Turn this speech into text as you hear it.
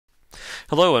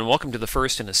Hello and welcome to the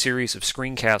first in a series of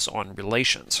screencasts on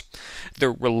relations. The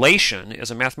relation is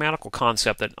a mathematical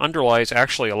concept that underlies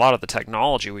actually a lot of the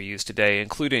technology we use today,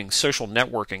 including social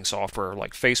networking software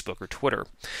like Facebook or Twitter.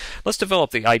 Let's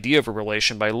develop the idea of a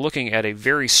relation by looking at a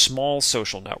very small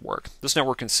social network. This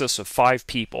network consists of 5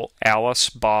 people: Alice,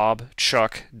 Bob,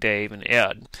 Chuck, Dave, and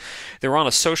Ed. They're on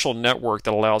a social network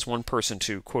that allows one person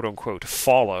to quote-unquote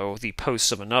follow the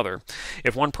posts of another.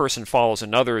 If one person follows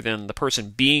another, then the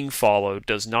person being followed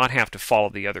does not have to follow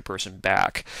the other person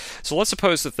back. So let's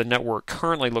suppose that the network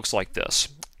currently looks like this.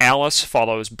 Alice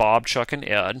follows Bob, Chuck, and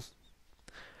Ed.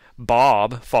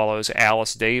 Bob follows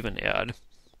Alice, Dave, and Ed.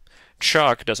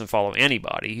 Chuck doesn't follow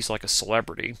anybody. He's like a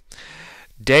celebrity.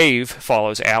 Dave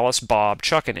follows Alice, Bob,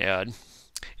 Chuck, and Ed.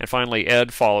 And finally,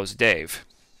 Ed follows Dave.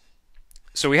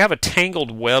 So we have a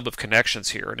tangled web of connections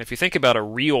here, and if you think about a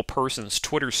real person's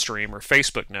Twitter stream or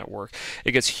Facebook network,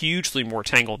 it gets hugely more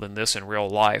tangled than this in real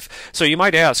life. So you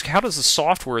might ask, how does the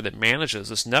software that manages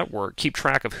this network keep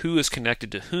track of who is connected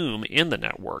to whom in the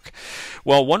network?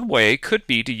 Well, one way could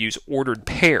be to use ordered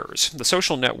pairs. The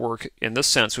social network in this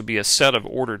sense would be a set of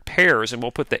ordered pairs, and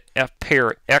we'll put the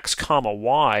pair x comma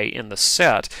y in the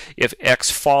set if x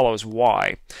follows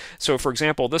y. So for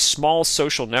example, this small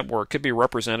social network could be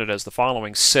represented as the following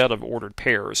set of ordered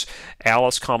pairs: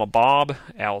 Alice, Bob,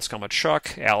 Alice,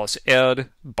 Chuck, Alice, Ed,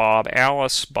 Bob,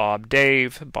 Alice, Bob,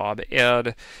 Dave, Bob,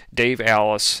 Ed, Dave,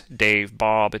 Alice, Dave,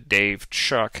 Bob, Dave,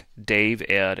 Chuck, Dave,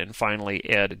 Ed, and finally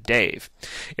Ed, Dave.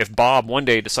 If Bob one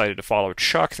day decided to follow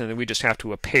Chuck, then we just have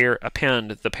to append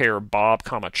the pair Bob,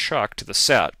 Chuck to the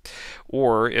set.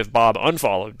 Or if Bob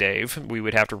unfollowed Dave, we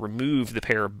would have to remove the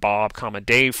pair Bob,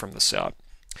 Dave from the set.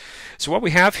 So what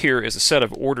we have here is a set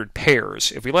of ordered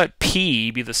pairs. If we let P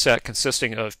be the set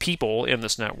consisting of people in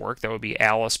this network, that would be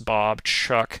Alice, Bob,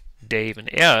 Chuck, Dave, and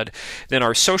Ed, then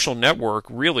our social network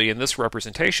really in this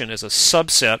representation is a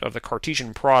subset of the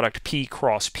Cartesian product P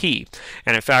cross P.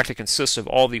 And in fact, it consists of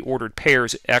all the ordered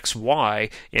pairs X, Y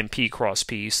in P cross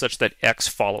P such that X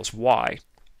follows Y.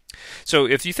 So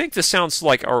if you think this sounds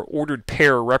like our ordered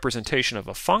pair representation of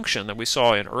a function that we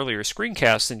saw in earlier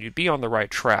screencasts, then you'd be on the right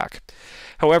track.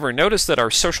 However, notice that our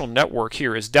social network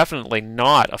here is definitely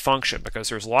not a function, because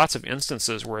there's lots of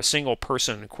instances where a single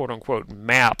person quote-unquote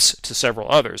maps to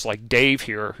several others, like Dave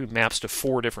here, who maps to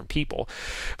 4 different people.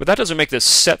 But that doesn't make this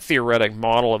set theoretic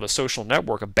model of a social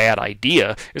network a bad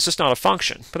idea. It's just not a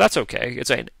function. But that's okay. It's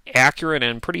an accurate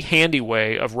and pretty handy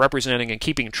way of representing and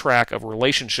keeping track of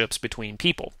relationships between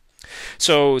people.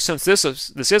 So since this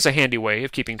is a handy way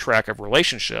of keeping track of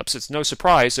relationships, it's no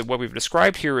surprise that what we've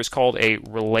described here is called a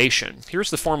relation.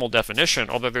 Here's the formal definition,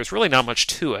 although there's really not much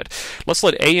to it. Let's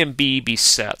let A and B be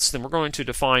sets. Then we're going to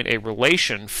define a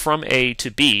relation from A to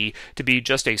B to be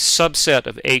just a subset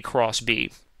of A cross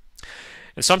B.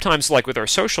 And sometimes, like with our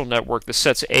social network, the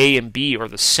sets A and B are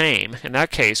the same. In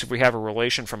that case, if we have a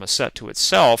relation from a set to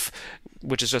itself,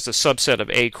 which is just a subset of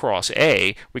A cross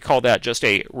A, we call that just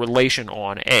a relation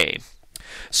on A.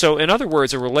 So in other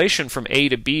words, a relation from A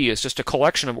to B is just a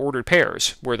collection of ordered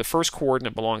pairs, where the first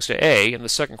coordinate belongs to A and the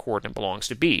second coordinate belongs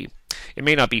to B. It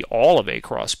may not be all of A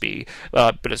cross B,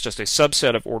 but it's just a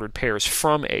subset of ordered pairs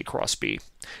from A cross B.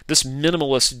 This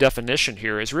minimalist definition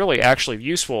here is really actually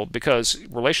useful because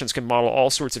relations can model all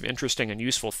sorts of interesting and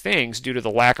useful things due to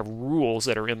the lack of rules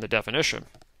that are in the definition.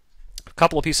 A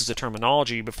couple of pieces of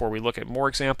terminology before we look at more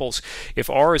examples. If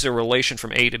R is a relation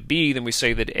from A to B, then we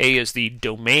say that A is the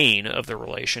domain of the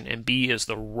relation and B is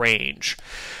the range.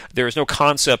 There is no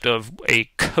concept of a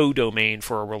codomain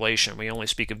for a relation. We only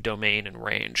speak of domain and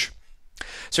range.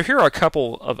 So here are a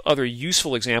couple of other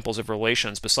useful examples of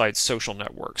relations besides social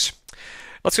networks.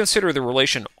 Let's consider the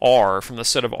relation R from the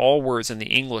set of all words in the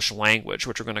English language,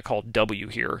 which we're going to call W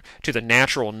here, to the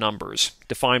natural numbers,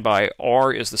 defined by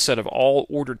R is the set of all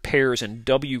ordered pairs in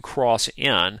W cross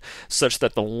N, such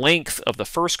that the length of the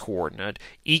first coordinate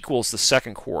equals the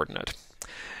second coordinate.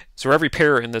 So every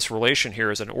pair in this relation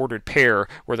here is an ordered pair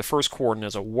where the first coordinate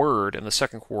is a word and the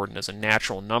second coordinate is a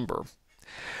natural number.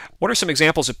 What are some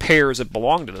examples of pairs that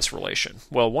belong to this relation?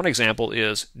 Well, one example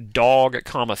is dog,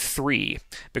 3,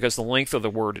 because the length of the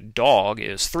word dog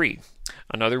is 3.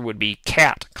 Another would be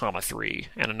cat, 3,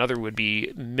 and another would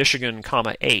be Michigan,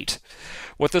 8.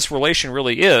 What this relation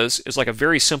really is like a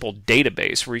very simple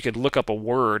database where you could look up a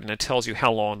word and it tells you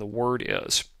how long the word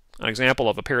is. An example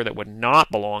of a pair that would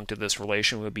not belong to this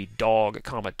relation would be dog,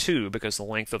 2, because the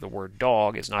length of the word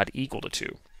dog is not equal to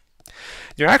 2.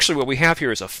 Now, actually, what we have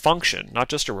here is a function, not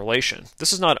just a relation.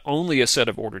 This is not only a set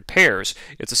of ordered pairs,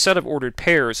 it's a set of ordered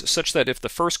pairs such that if the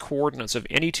first coordinates of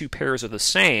any two pairs are the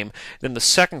same, then the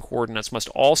second coordinates must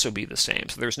also be the same.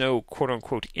 So there's no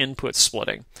quote-unquote input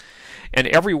splitting. And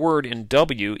every word in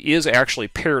W is actually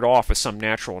paired off with some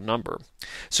natural number.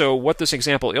 So what this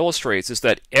example illustrates is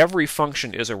that every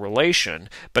function is a relation,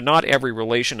 but not every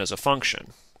relation is a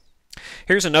function.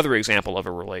 Here's another example of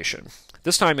a relation.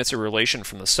 This time it's a relation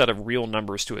from the set of real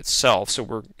numbers to itself,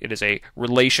 so it is a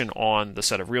relation on the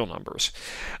set of real numbers.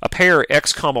 A pair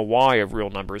x comma y of real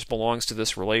numbers belongs to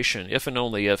this relation if and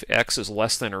only if x is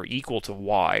less than or equal to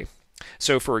y.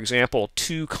 So for example,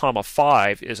 2 comma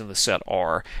 5 is in the set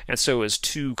R, and so is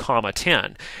 2 comma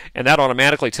 10. And that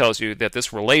automatically tells you that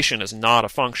this relation is not a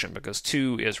function because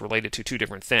 2 is related to two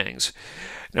different things.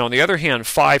 Now on the other hand,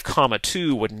 5 comma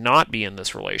 2 would not be in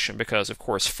this relation because of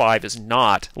course 5 is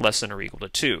not less than or equal to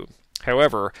 2.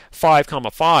 However, 5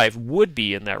 comma 5 would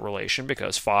be in that relation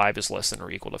because 5 is less than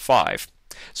or equal to 5.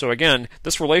 So again,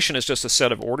 this relation is just a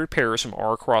set of ordered pairs from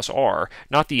R cross R,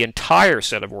 not the entire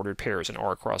set of ordered pairs in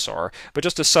R cross R, but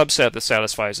just a subset that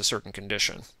satisfies a certain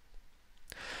condition.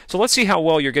 So let's see how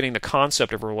well you're getting the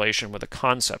concept of a relation with a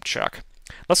concept check.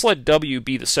 Let's let W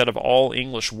be the set of all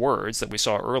English words that we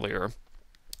saw earlier,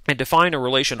 and define a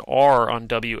relation R on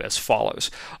W as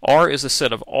follows. R is the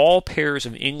set of all pairs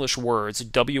of English words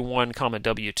W1,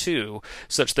 W2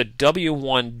 such that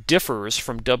W1 differs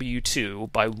from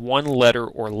W2 by one letter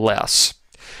or less.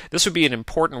 This would be an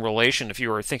important relation if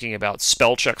you are thinking about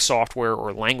spell check software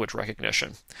or language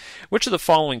recognition. Which of the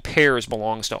following pairs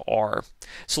belongs to R?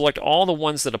 Select all the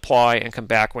ones that apply and come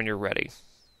back when you're ready.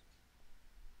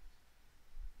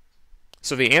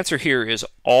 So the answer here is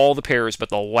all the pairs but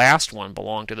the last one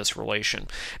belong to this relation,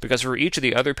 because for each of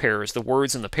the other pairs, the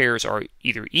words in the pairs are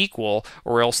either equal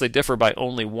or else they differ by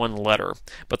only one letter.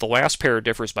 But the last pair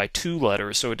differs by 2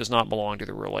 letters, so it does not belong to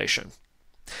the relation.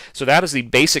 So that is the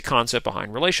basic concept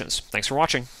behind relations. Thanks for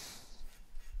watching.